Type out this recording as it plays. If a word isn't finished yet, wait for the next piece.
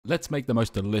Let's make the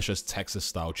most delicious Texas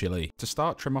style chili. To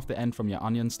start, trim off the end from your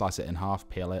onion, slice it in half,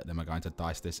 peel it, then we're going to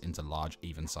dice this into large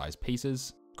even sized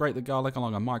pieces. Grate the garlic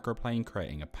along a microplane,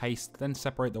 creating a paste, then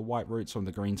separate the white roots from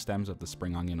the green stems of the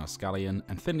spring onion or scallion,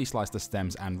 and thinly slice the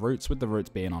stems and roots with the roots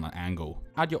being on an angle.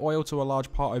 Add your oil to a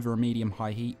large pot over a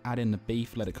medium-high heat, add in the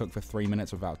beef, let it cook for 3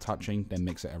 minutes without touching, then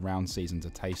mix it around, season to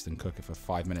taste and cook it for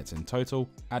 5 minutes in total.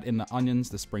 Add in the onions,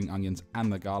 the spring onions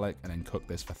and the garlic, and then cook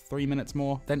this for 3 minutes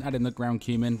more. Then add in the ground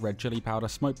cumin, red chili powder,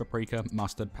 smoked paprika,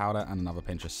 mustard powder and another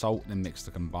pinch of salt, then mix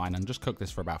to combine and just cook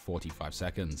this for about 45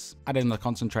 seconds. Add in the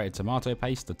concentrated tomato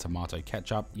paste, the tomato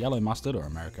ketchup, yellow mustard or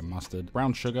American mustard,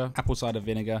 brown sugar, apple cider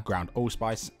vinegar, ground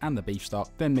allspice, and the beef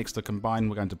stock. Then mix to combine.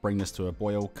 We're going to bring this to a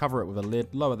boil, cover it with a lid,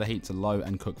 lower the heat to low,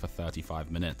 and cook for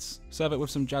 35 minutes. Serve it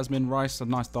with some jasmine rice, a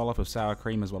nice dollop of sour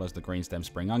cream, as well as the green stem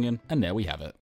spring onion, and there we have it.